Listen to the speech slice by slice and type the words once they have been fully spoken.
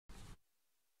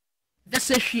The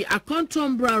Sefwi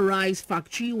Akontombra rice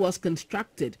factory was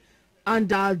constructed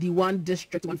under the One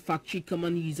District One Factory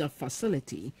Common User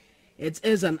Facility. It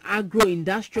is an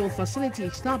agro-industrial facility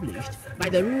established by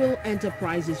the Rural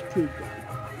Enterprises Program.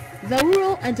 The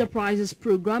Rural Enterprises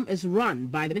Program is run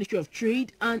by the Ministry of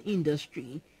Trade and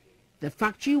Industry. The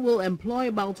factory will employ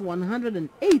about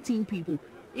 118 people,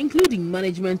 including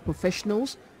management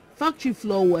professionals, factory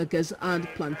floor workers and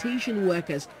plantation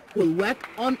workers who will work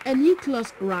on a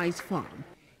nucleus rice farm.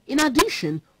 In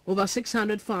addition, over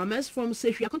 600 farmers from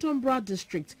Sefwi Akontombra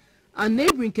district and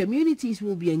neighboring communities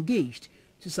will be engaged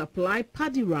to supply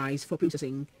paddy rice for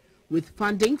processing. With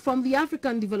funding from the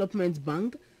African Development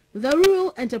Bank, the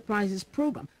Rural Enterprises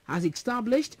Program has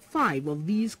established 5 of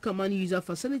these common user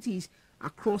facilities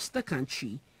across the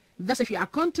country. The Sefwi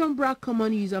Akontombra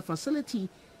Common User Facility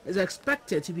is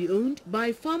expected to be owned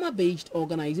by farmer-based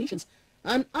organizations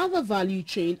and other value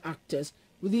chain actors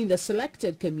within the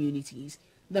selected communities.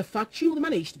 The factory will be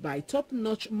managed by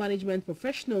top-notch management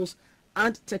professionals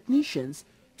and technicians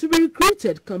to be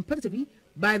recruited competitively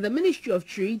by the Ministry of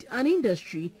Trade and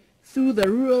Industry through the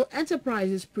Rural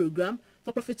Enterprises Program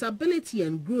for profitability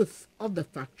and growth of the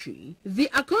factory. The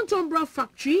Akontombra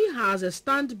factory has a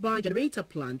standby generator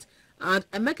plant and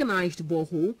a mechanized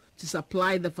borehole to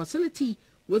supply the facility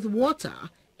with water.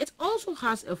 It also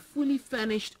has a fully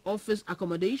furnished office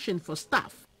accommodation for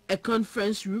staff, a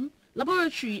conference room,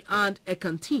 laboratory and a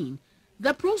canteen.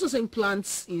 The processing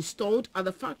plants installed at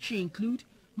the factory include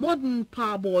modern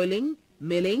parboiling,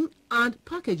 milling and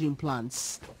packaging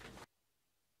plants.